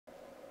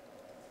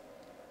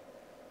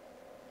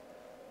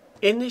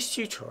In this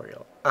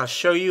tutorial, I'll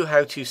show you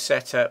how to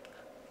set up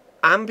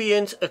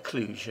ambient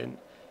occlusion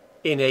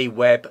in a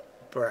web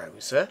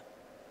browser.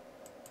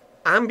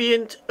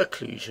 Ambient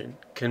occlusion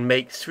can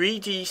make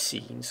 3D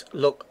scenes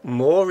look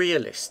more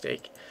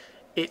realistic.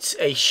 It's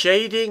a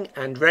shading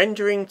and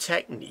rendering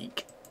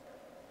technique.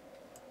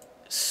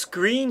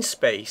 Screen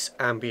space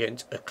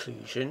ambient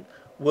occlusion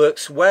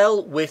works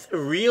well with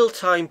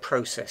real-time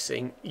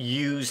processing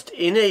used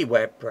in a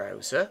web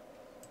browser.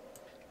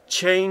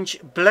 Change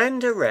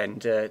Blender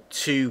Render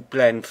to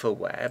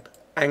Blend4web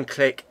and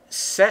click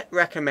Set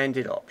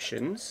Recommended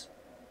Options.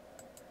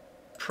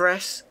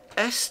 Press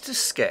S to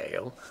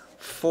scale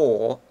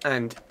 4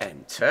 and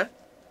enter.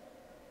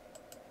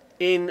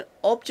 In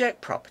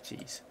Object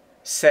Properties,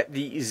 set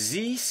the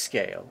Z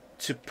scale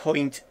to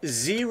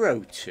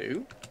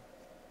 0.02.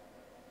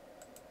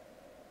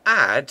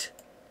 Add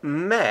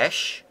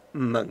Mesh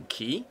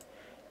Monkey.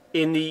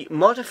 In the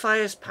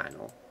Modifiers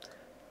panel,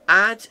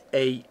 add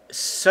a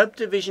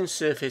subdivision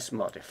surface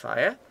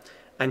modifier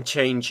and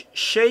change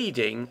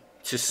shading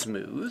to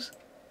smooth.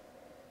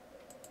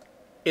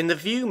 In the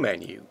View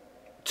menu,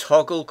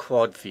 toggle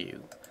Quad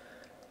View,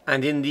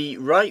 and in the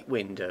right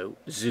window,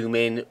 zoom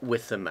in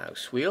with the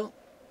mouse wheel.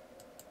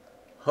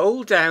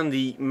 Hold down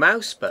the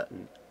mouse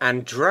button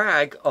and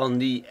drag on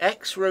the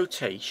X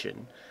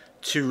rotation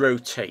to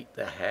rotate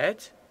the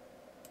head.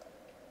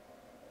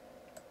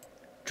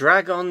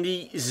 Drag on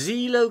the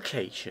Z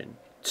location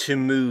to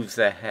move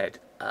the head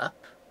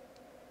up.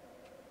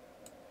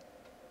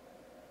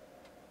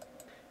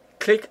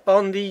 Click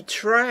on the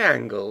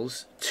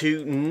triangles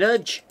to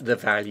nudge the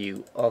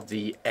value of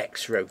the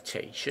X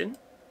rotation.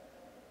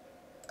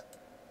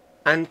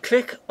 And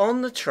click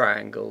on the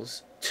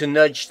triangles to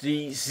nudge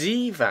the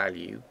Z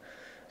value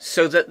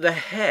so that the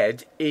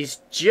head is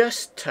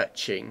just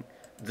touching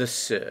the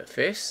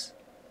surface.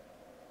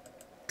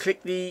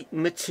 Click the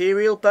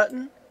Material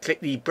button. Click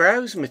the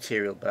Browse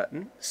Material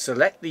button,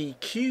 select the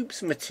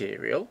cube's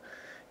material,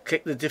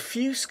 click the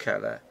diffuse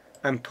color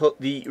and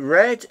put the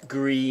red,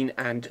 green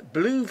and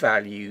blue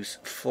values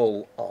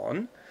full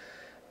on,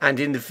 and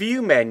in the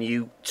View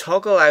menu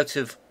toggle out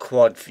of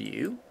Quad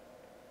View.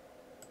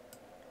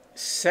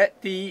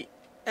 Set the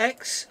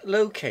X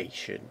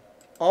location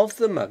of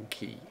the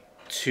monkey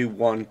to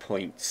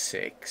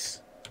 1.6.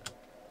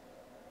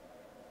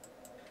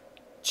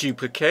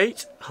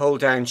 Duplicate, hold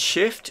down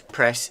Shift,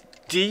 press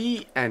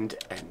D and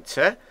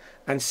enter,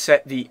 and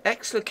set the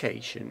X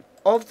location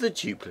of the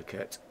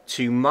duplicate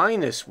to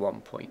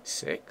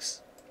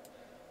 -1.6.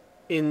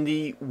 In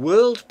the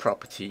World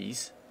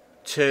Properties,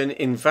 turn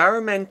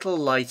Environmental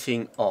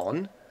Lighting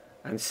on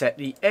and set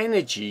the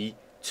energy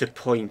to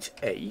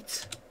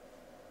 0.8.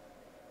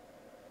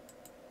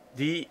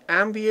 The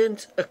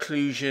ambient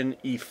occlusion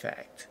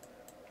effect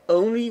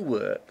only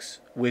works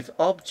with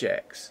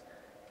objects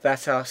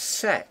that are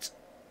set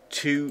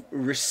to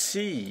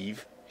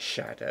receive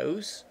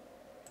shadows.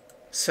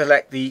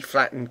 Select the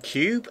flattened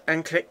cube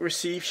and click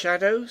Receive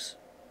Shadows.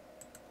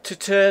 To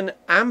turn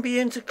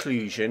ambient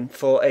occlusion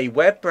for a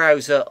web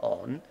browser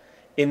on,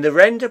 in the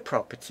Render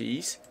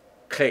Properties,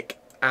 click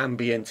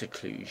Ambient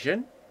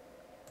Occlusion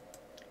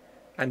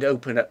and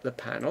open up the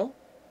panel.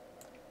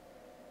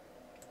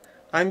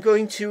 I'm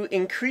going to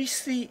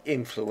increase the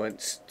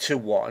influence to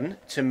 1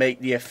 to make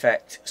the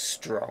effect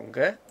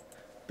stronger.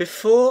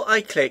 Before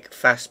I click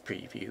Fast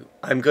Preview,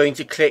 I'm going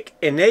to click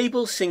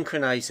Enable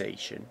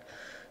Synchronization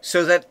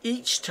so that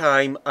each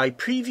time I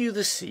preview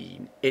the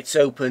scene, it's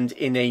opened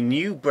in a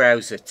new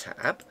browser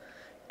tab.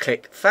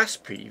 Click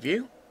Fast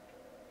Preview.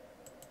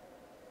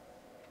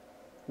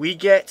 We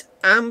get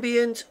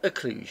ambient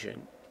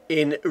occlusion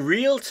in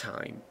real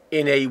time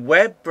in a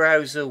web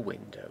browser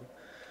window.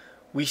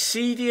 We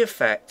see the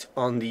effect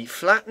on the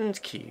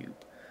flattened cube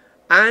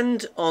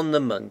and on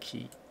the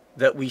monkey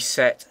that we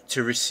set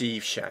to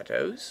receive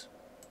shadows.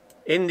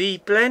 In the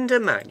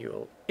Blender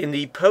manual, in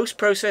the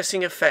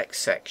post-processing effects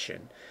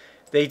section,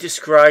 they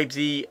describe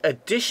the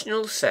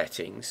additional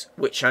settings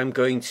which I'm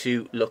going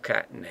to look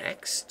at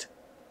next.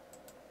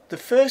 The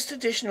first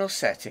additional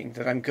setting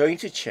that I'm going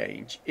to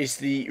change is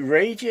the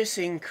radius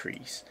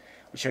increase,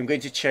 which I'm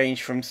going to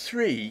change from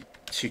 3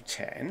 to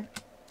 10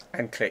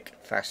 and click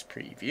Fast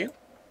Preview.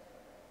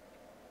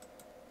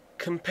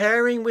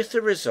 Comparing with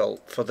the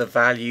result for the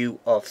value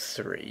of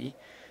 3,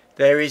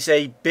 there is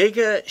a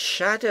bigger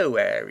shadow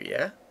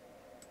area.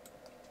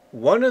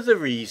 One of the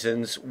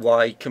reasons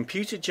why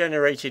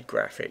computer-generated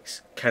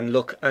graphics can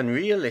look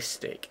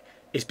unrealistic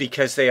is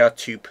because they are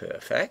too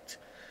perfect.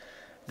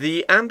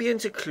 The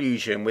ambient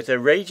occlusion with a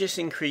radius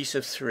increase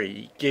of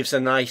 3 gives a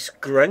nice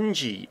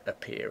grungy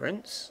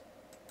appearance.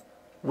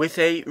 With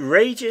a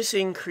radius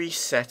increase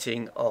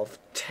setting of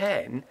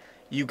 10,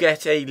 you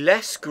get a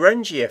less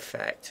grungy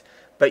effect,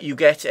 but you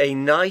get a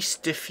nice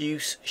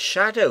diffuse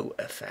shadow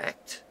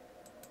effect.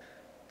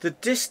 The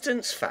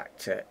distance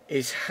factor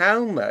is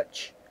how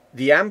much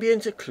the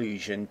ambient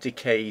occlusion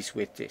decays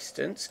with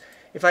distance.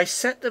 If I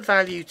set the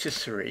value to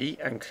 3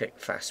 and click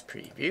Fast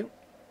Preview,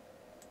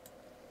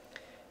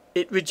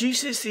 it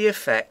reduces the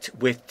effect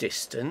with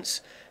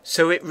distance,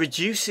 so it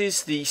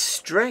reduces the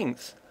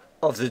strength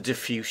of the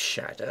diffuse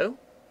shadow,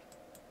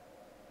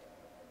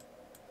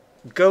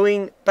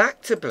 going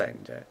back to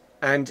Blender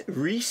and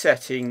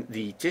resetting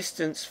the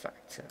distance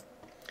factor.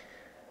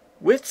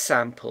 With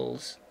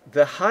samples,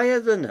 the higher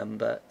the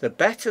number, the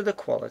better the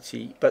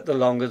quality, but the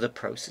longer the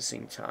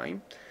processing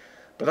time.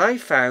 But I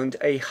found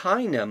a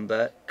high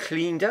number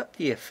cleaned up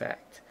the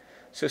effect.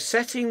 So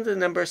setting the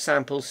number of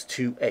samples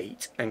to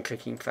 8 and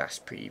clicking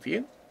Fast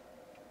Preview,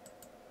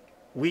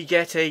 we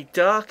get a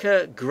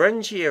darker,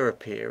 grungier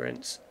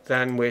appearance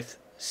than with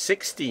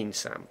 16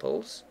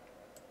 samples.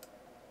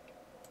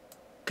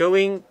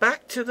 Going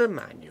back to the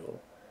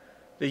manual,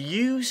 the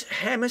Use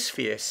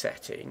Hemisphere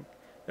setting,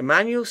 the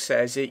manual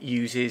says it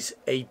uses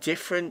a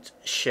different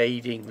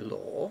shading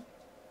law.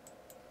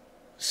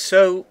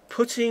 So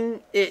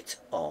putting it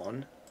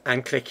on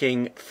and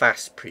clicking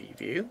Fast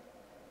Preview,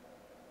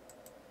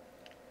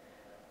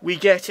 we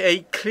get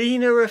a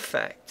cleaner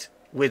effect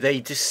with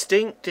a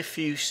distinct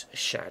diffuse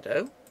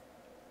shadow.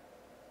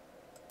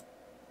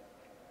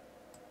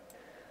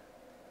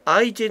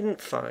 I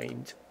didn't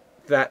find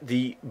that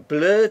the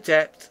blur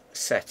depth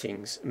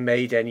settings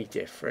made any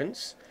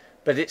difference,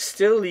 but it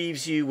still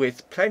leaves you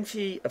with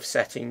plenty of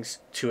settings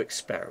to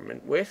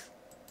experiment with.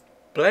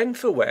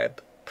 Blend4web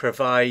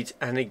provide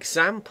an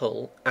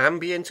example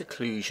ambient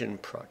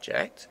occlusion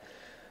project.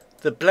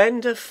 The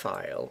Blender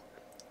file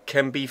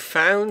can be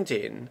found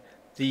in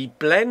the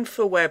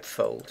Blend4web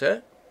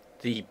folder,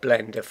 the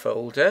Blender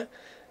folder,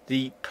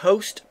 the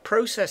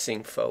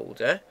post-processing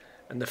folder,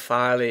 and the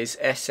file is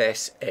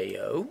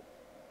SSAO.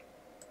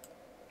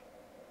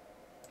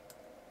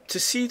 To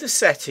see the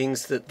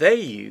settings that they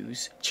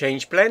use,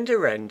 change Blender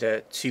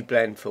Render to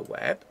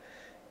Blend4web,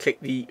 click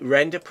the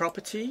Render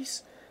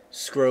Properties,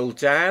 scroll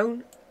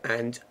down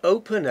and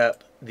open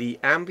up the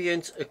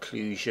Ambient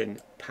Occlusion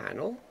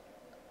panel.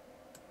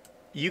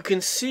 You can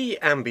see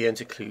Ambient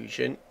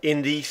Occlusion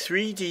in the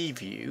 3D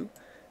view.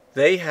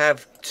 They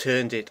have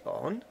turned it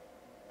on.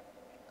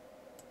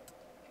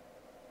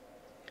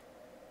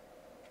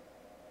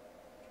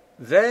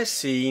 Their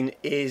scene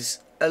is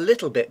a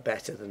little bit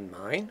better than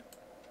mine.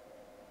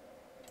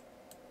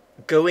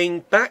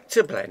 Going back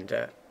to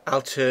Blender,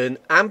 I'll turn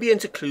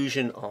Ambient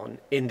Occlusion on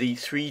in the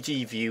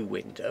 3D view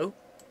window.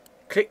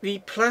 Click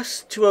the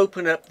plus to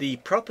open up the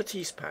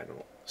Properties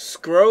panel.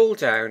 Scroll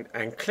down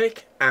and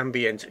click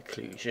Ambient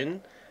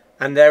Occlusion,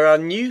 and there are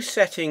new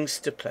settings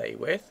to play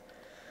with,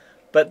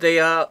 but they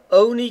are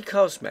only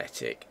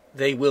cosmetic.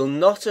 They will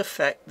not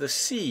affect the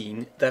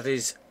scene that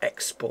is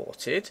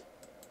exported.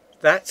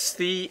 That's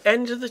the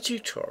end of the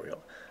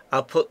tutorial.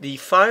 I'll put the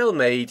file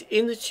made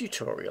in the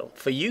tutorial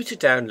for you to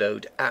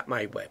download at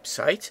my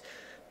website.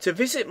 To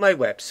visit my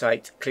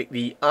website, click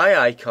the eye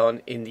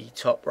icon in the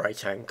top right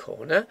hand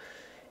corner.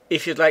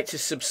 If you'd like to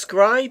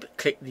subscribe,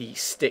 click the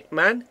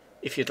stickman.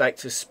 If you'd like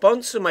to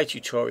sponsor my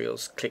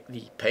tutorials, click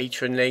the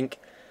Patreon link.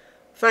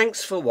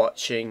 Thanks for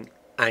watching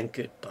and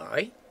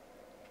goodbye.